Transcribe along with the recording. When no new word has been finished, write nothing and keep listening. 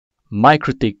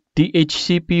MikroTik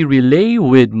DHCP Relay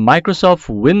with Microsoft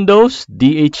Windows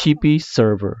DHCP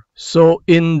Server. So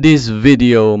in this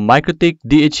video, MikroTik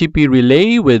DHCP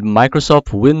Relay with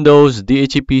Microsoft Windows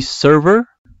DHCP Server.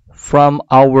 From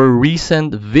our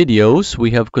recent videos,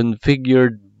 we have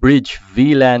configured bridge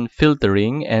VLAN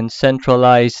filtering and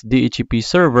centralized DHCP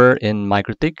server in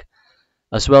MikroTik,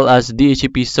 as well as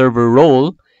DHCP server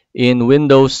role in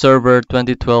Windows Server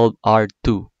 2012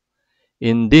 R2.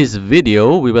 In this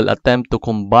video, we will attempt to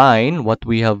combine what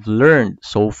we have learned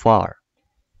so far.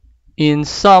 In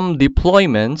some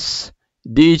deployments,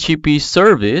 DHCP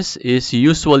service is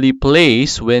usually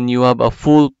placed when you have a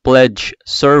full-fledged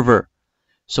server.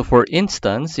 So for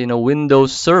instance, in a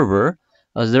Windows server,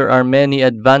 as there are many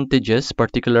advantages,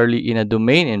 particularly in a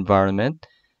domain environment,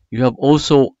 you have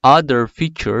also other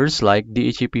features like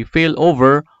DHCP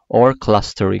failover or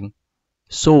clustering.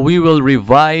 So we will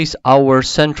revise our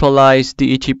centralized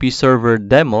DHCP server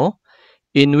demo,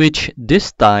 in which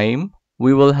this time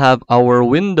we will have our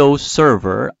Windows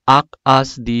server act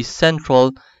as the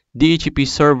central DHCP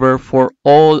server for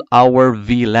all our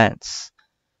VLANs.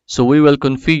 So we will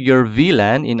configure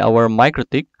VLAN in our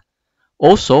MikroTik.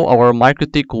 Also, our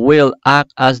MikroTik will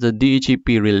act as the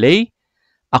DHCP relay,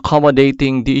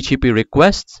 accommodating DHCP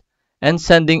requests and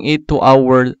sending it to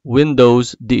our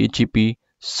Windows DHCP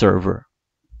server.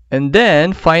 And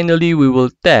then finally, we will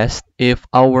test if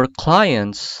our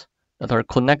clients that are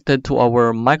connected to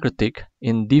our MikroTik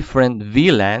in different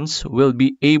VLANs will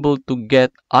be able to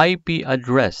get IP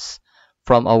address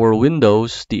from our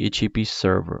Windows DHCP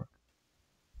server.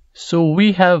 So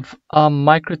we have a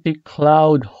MikroTik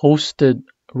cloud hosted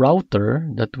router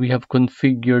that we have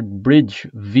configured bridge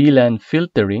VLAN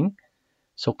filtering.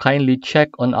 So kindly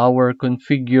check on our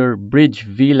configure bridge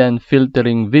VLAN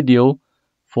filtering video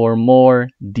for more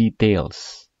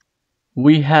details.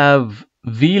 We have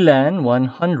VLAN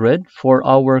 100 for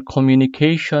our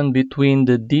communication between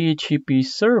the DHCP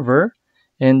server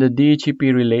and the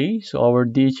DHCP relay. So our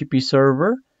DHCP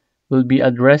server will be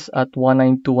addressed at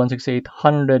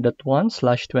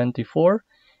 192.168.100.1/24,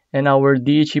 and our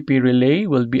DHCP relay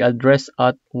will be addressed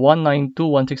at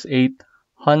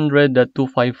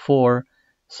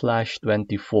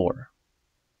 192.168.100.254/24.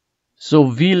 So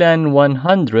VLAN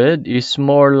 100 is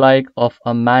more like of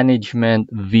a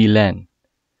management VLAN.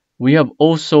 We have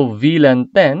also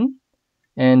VLAN 10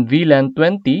 and VLAN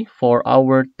 20 for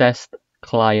our test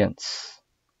clients.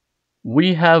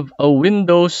 We have a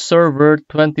Windows Server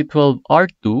 2012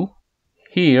 R2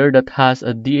 here that has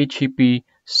a DHCP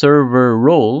server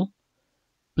role.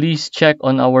 Please check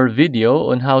on our video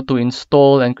on how to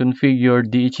install and configure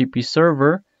DHCP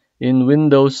server in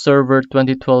Windows Server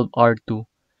 2012 R2.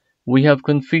 We have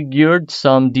configured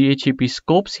some DHCP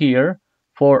scopes here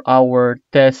for our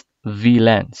test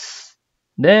VLANs.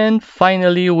 Then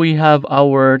finally, we have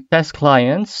our test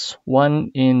clients, one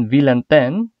in VLAN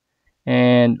 10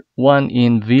 and one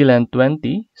in VLAN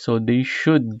 20. So they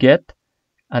should get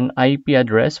an IP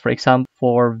address, for example,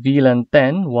 for VLAN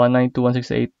 10,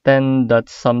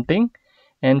 192.168.10.something,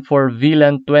 and for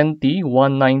VLAN 20,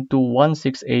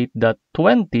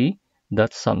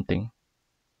 192.168.20.something.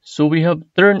 So we have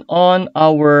turned on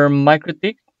our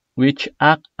MikroTik, which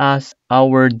acts as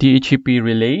our DHCP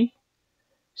relay.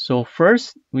 So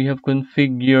first, we have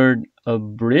configured a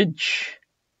bridge.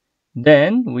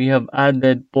 Then we have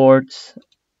added ports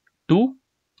 2,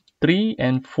 3,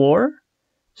 and 4.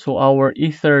 So our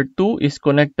Ether 2 is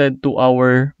connected to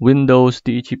our Windows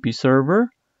DHCP server.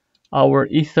 Our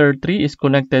Ether 3 is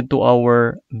connected to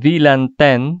our VLAN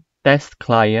 10 test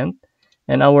client.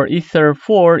 And our Ether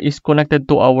 4 is connected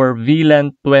to our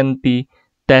VLAN 20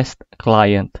 test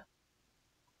client.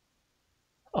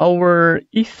 Our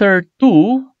Ether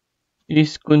 2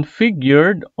 is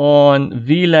configured on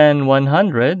VLAN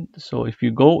 100. So if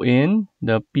you go in,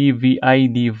 the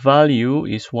PVID value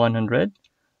is 100.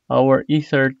 Our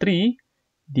Ether 3,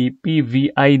 the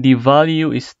PVID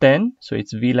value is 10. So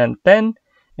it's VLAN 10.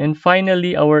 And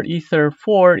finally, our Ether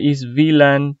 4 is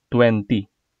VLAN 20.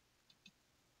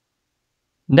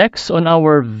 Next, on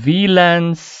our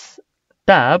VLANs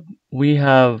tab, we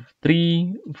have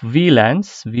 3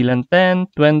 VLANs, VLAN 10,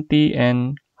 20,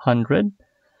 and 100.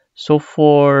 So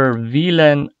for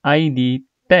VLAN ID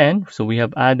 10, so we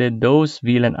have added those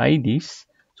VLAN IDs.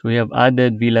 So we have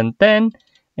added VLAN 10,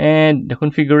 and the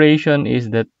configuration is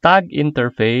the tag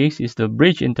interface is the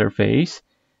bridge interface,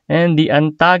 and the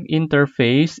untag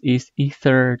interface is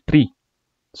Ether 3.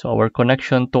 So our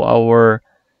connection to our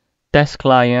test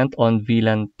client on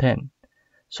VLAN 10.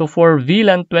 So for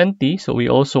VLAN 20, so we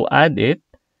also add it.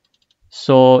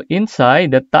 So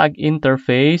inside the tag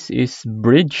interface is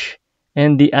bridge,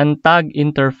 And the untag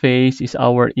interface is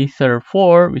our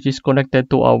Ether4, which is connected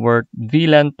to our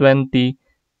VLAN 20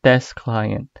 test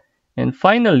client. And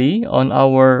finally, on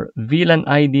our VLAN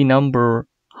ID number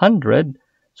 100,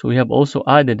 so we have also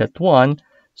added that one.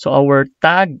 So our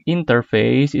tag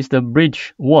interface is the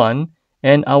bridge 1,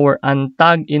 and our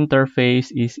untag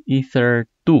interface is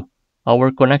Ether2,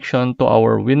 our connection to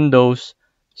our Windows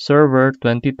Server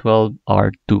 2012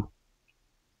 R2.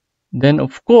 Then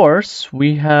of course,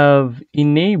 we have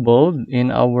enabled in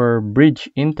our bridge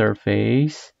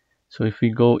interface. So if we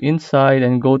go inside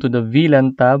and go to the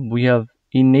VLAN tab, we have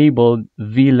enabled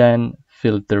VLAN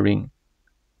filtering.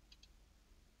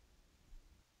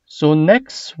 So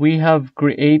next, we have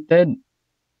created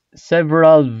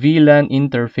several VLAN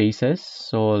interfaces.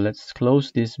 So let's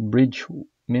close this bridge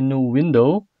menu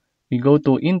window. We go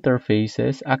to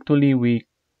interfaces. Actually, we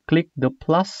click the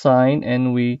plus sign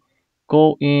and we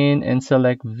go in and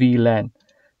select VLAN.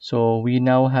 So we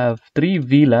now have 3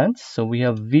 VLANs. So we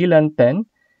have VLAN 10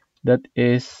 that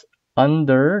is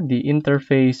under the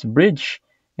interface bridge,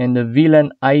 and the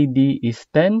VLAN ID is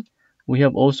 10. We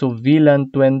have also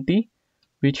VLAN 20,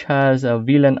 which has a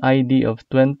VLAN ID of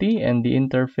 20, and the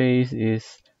interface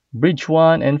is bridge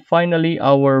 1. And finally,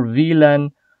 our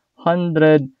VLAN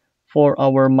 100 for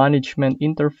our management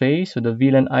interface. So the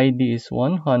VLAN ID is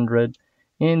 100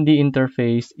 and the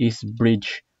interface is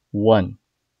bridge 1.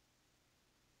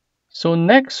 So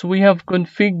next, we have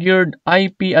configured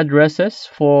IP addresses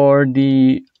for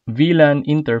the VLAN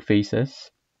interfaces.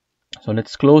 So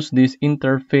let's close this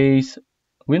interface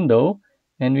window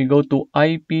and we go to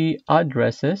IP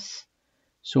addresses.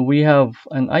 So we have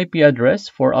an IP address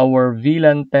for our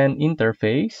VLAN 10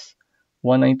 interface,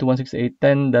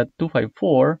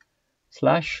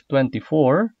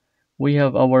 192.168.10.254/24. We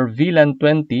have our VLAN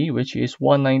 20, which is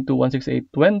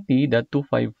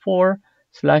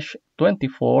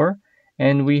 192.168.20.254/24.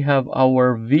 And we have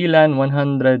our VLAN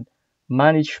 100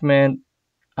 management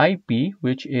IP,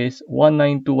 which is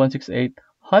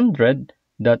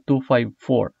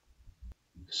 192.168.100.254.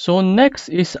 So next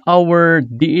is our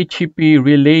DHCP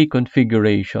relay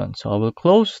configuration. So I will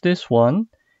close this one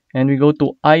and we go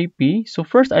to IP. So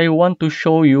first I want to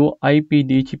show you IP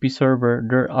DHCP server.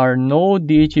 There are no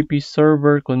DHCP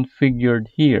server configured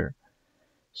here.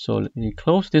 So let me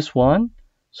close this one.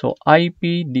 So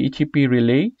IP DHCP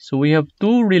relay. So we have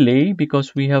 2 relay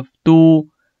because we have 2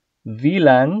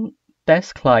 VLAN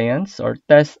test clients or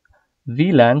test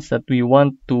VLANs that we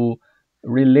want to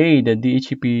relay the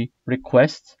DHCP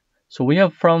requests. So we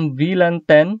have from VLAN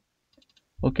 10.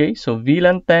 Okay, so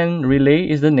VLAN 10 relay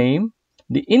is the name.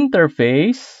 The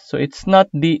interface, so it's not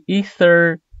the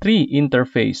Ether 3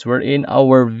 interface wherein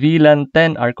our VLAN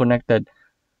 10 are connected,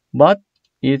 but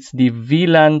it's the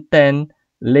VLAN 10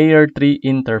 layer 3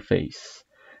 interface.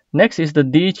 Next is the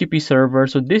DHCP server.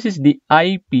 So this is the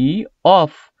IP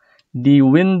of the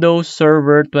Windows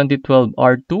Server 2012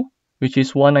 R2, which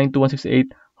is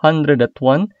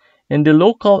 192.168.100.1, and the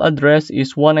local address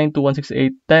is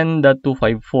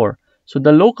 192.168.10.254. So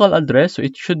the local address, so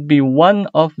it should be one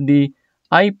of the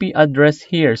IP address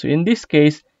here. So in this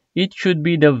case, it should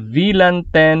be the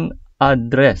VLAN 10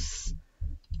 address.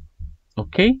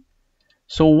 Okay?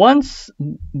 So once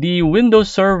the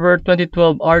Windows Server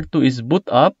 2012 R2 is boot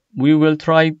up, we will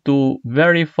try to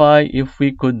verify if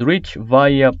we could reach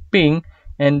via ping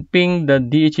and ping the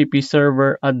DHCP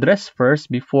server address first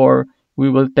before we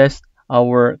will test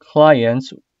our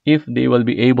clients if they will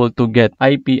be able to get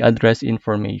IP address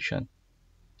information.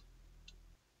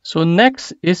 So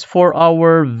next is for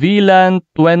our VLAN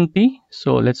 20.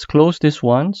 So let's close this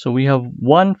one. So we have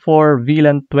one for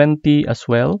VLAN 20 as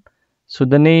well. So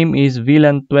the name is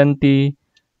VLAN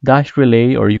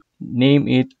 20-relay, or you name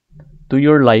it to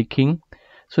your liking.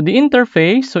 So the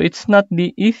interface, so it's not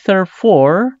the Ether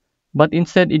 4, but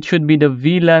instead it should be the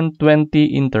VLAN 20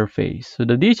 interface. So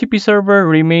the DHCP server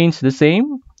remains the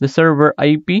same, the server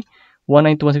IP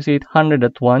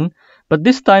 192.168.100.1, but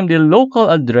this time the local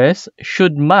address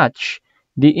should match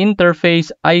the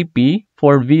interface IP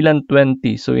for VLAN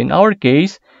 20. So in our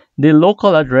case, the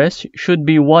local address should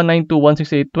be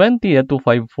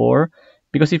 192.168.20.254,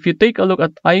 because if you take a look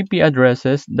at IP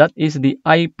addresses, that is the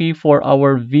IP for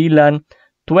our VLAN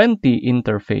 20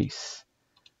 interface.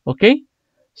 Okay,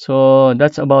 so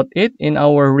that's about it in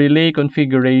our relay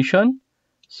configuration.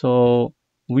 So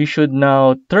we should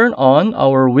now turn on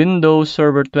our Windows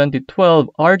Server 2012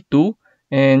 R2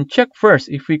 and check first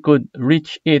if we could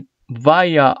reach it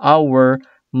via our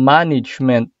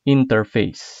management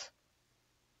interface.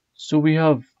 So we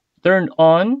have turned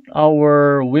on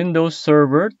our Windows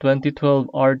Server 2012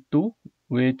 R2,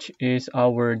 which is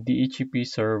our DHCP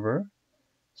server.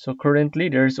 So currently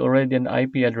there's already an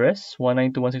IP address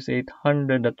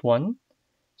 192.168.100.1.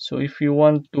 So if you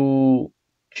want to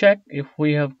check if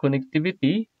we have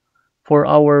connectivity for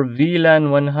our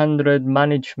VLAN 100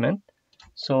 management,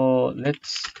 so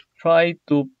let's try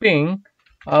to ping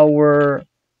our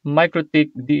MikroTik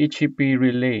DHCP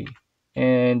relay,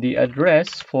 and the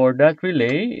address for that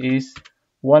relay is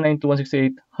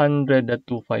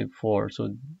 192.168.100.254.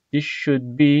 So this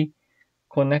should be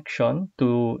connection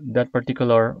to that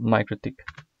particular MikroTik.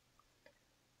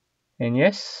 And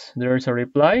yes, there's a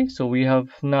reply. So we have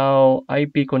now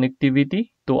IP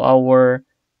connectivity to our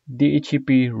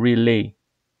DHCP relay.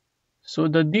 So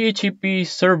the DHCP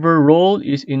server role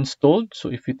is installed. So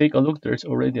if you take a look, there's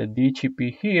already a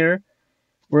DHCP here,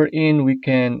 wherein we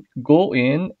can go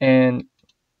in and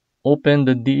open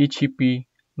the DHCP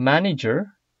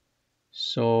manager.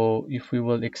 So if we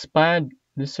will expand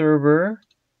the server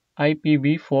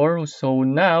IPv4, so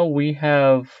now we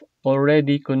have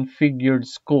already configured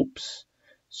scopes.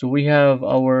 So we have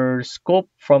our scope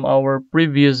from our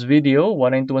previous video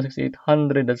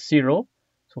 192.168.100.0,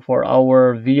 so for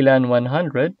our VLAN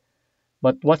 100.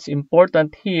 But what's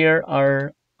important here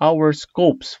are our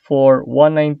scopes for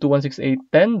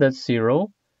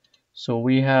 192.168.10.0. So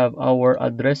we have our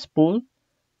address pool,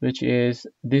 which is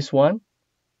this one,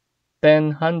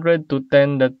 10.100 to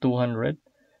 10.200.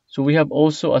 So we have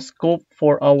also a scope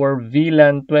for our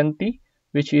VLAN 20,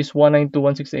 which is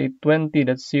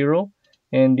 192.168.20.0,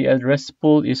 and the address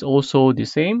pool is also the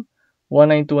same,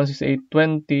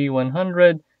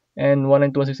 192.168.20.100 and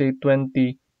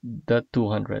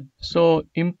 192.168.20.200. So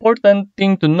important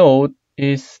thing to note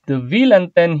is the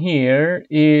VLAN 10 here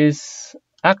is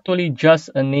actually just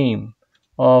a name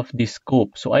of the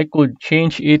scope. So I could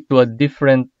change it to a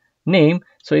different name.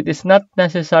 So it is not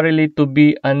necessarily to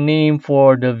be a name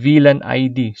for the VLAN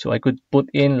ID. So I could put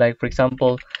in, like, for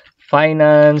example,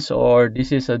 finance, or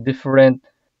this is a different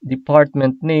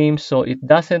department name. So it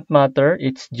doesn't matter.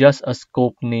 It's just a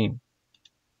scope name.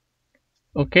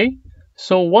 Okay.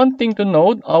 So one thing to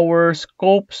note, our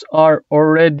scopes are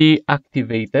already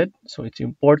activated. So it's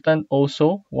important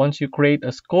also, once you create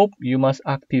a scope, you must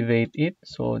activate it.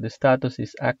 So the status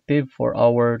is active for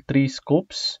our 3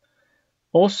 scopes.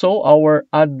 Also, our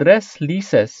address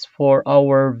leases for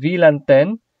our VLAN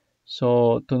 10.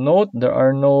 So to note, there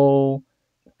are no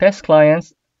test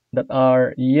clients that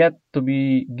are yet to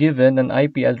be given an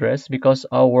IP address because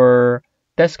our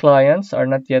test clients are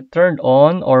not yet turned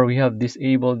on, or we have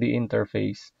disabled the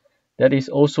interface. That is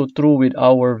also true with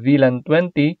our VLAN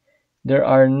 20. There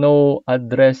are no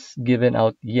address given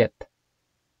out yet.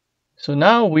 So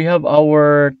now we have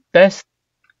our test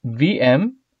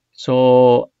VM.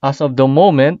 So as of the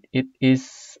moment, it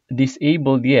is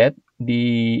disabled yet,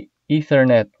 the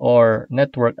Ethernet or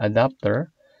network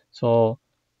adapter. So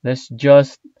let's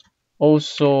just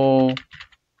also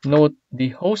note the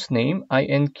host name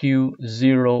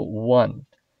INQ01.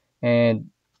 And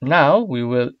now we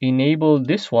will enable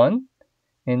this one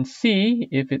and see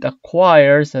if it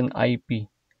acquires an IP.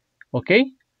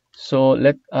 Okay, so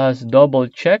let us double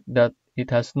check that it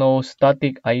has no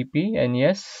static IP, and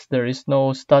yes, there is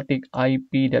no static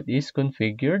IP that is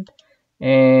configured.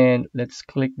 And let's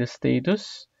click the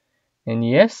status, and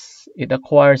yes, it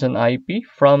acquires an IP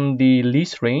from the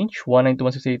lease range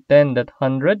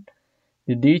 192.168.10.100.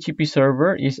 The DHCP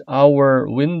server is our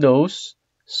Windows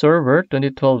Server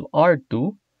 2012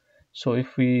 R2. So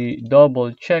if we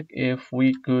double check if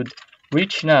we could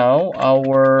reach now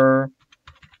our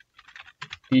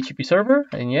DHCP server,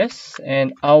 and yes,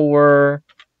 and our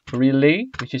relay,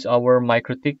 which is our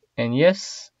MikroTik, and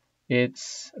yes,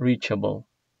 it's reachable.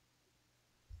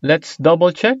 Let's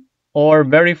double check or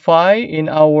verify in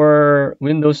our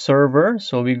Windows server.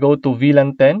 So we go to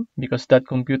VLAN 10 because that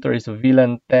computer is a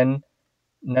VLAN 10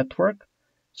 network.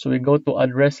 So we go to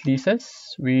address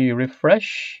leases, we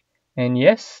refresh, and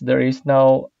yes, there is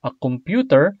now a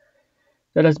computer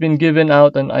that has been given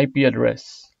out an IP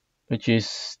address, which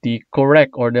is the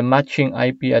correct or the matching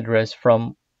IP address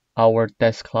from our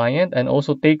test client. And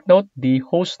also take note, the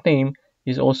host name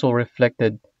is also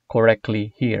reflected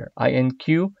correctly here,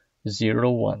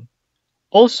 INQ01.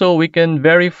 Also, we can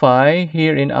verify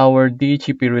here in our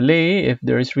DHCP relay if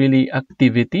there is really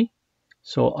activity.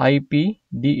 So IP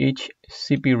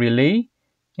DHCP relay,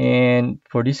 and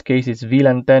for this case it's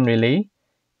VLAN 10 relay.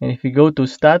 And if you go to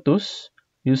status,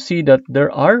 you see that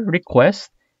there are requests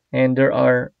and there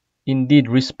are indeed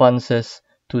responses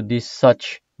to these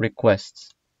such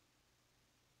requests.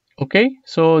 Okay,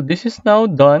 so this is now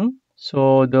done.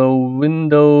 So the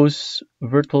Windows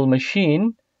virtual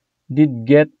machine did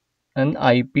get an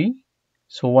IP,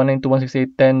 so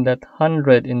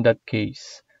 192.168.10.100 in that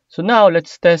case. So now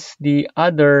let's test the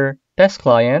other test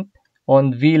client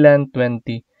on VLAN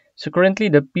 20. So currently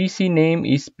the PC name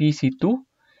is PC2,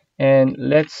 and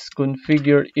let's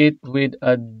configure it with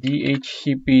a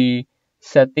DHCP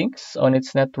settings on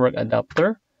its network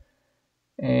adapter.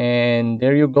 And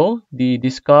there you go, the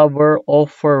discover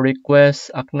offer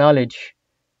request acknowledge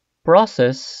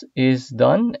process is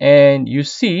done, and you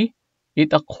see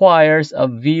it acquires a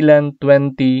VLAN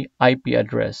 20 IP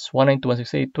address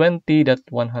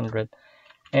 192.168.20.100.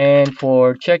 And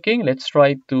for checking, let's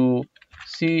try to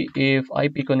see if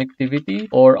IP connectivity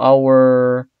or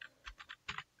our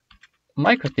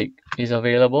MikroTik is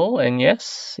available, and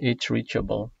yes, it's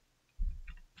reachable.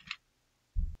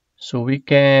 So we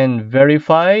can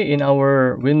verify in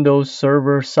our Windows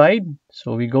Server side.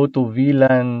 So we go to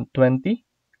VLAN 20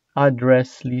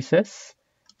 address leases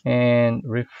and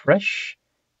refresh,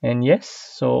 and yes,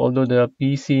 so although the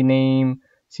PC name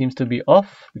seems to be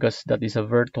off because that is a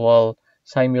virtual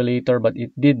simulator, but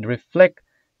it did reflect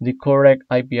the correct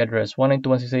IP address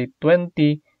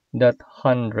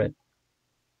 192.168.20.100.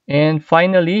 And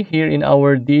finally, here in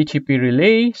our DHCP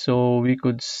relay, so we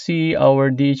could see our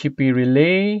DHCP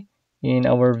relay in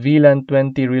our VLAN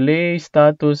 20 relay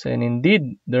status, and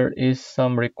indeed there is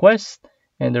some request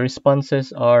and the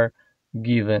responses are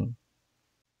given.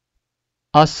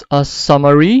 As a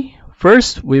summary,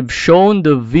 first we've shown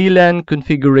the VLAN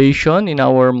configuration in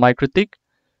our MikroTik.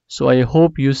 So I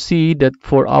hope you see that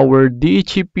for our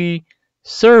DHCP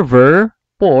server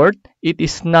port, it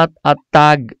is not a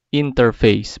tag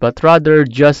interface, but rather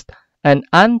just an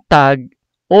untagged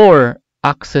or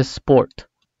access port.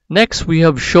 Next, we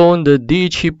have shown the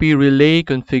DHCP relay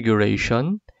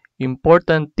configuration.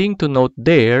 Important thing to note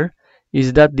there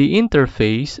is that the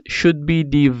interface should be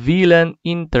the VLAN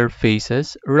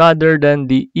interfaces rather than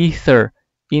the Ether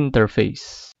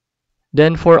interface.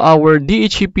 Then for our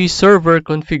DHCP server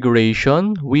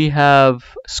configuration, we have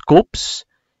scopes.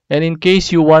 And in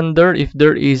case you wonder if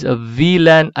there is a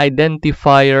VLAN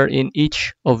identifier in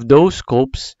each of those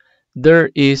scopes, there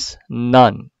is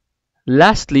none.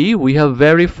 Lastly, we have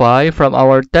verified from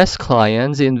our test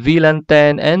clients in VLAN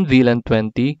 10 and VLAN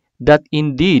 20 that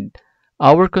indeed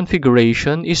our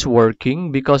configuration is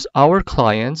working because our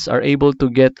clients are able to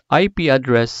get IP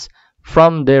address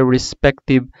from their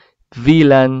respective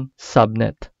VLAN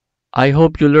subnet. I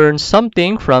hope you learned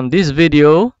something from this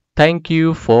video. Thank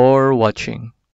you for watching.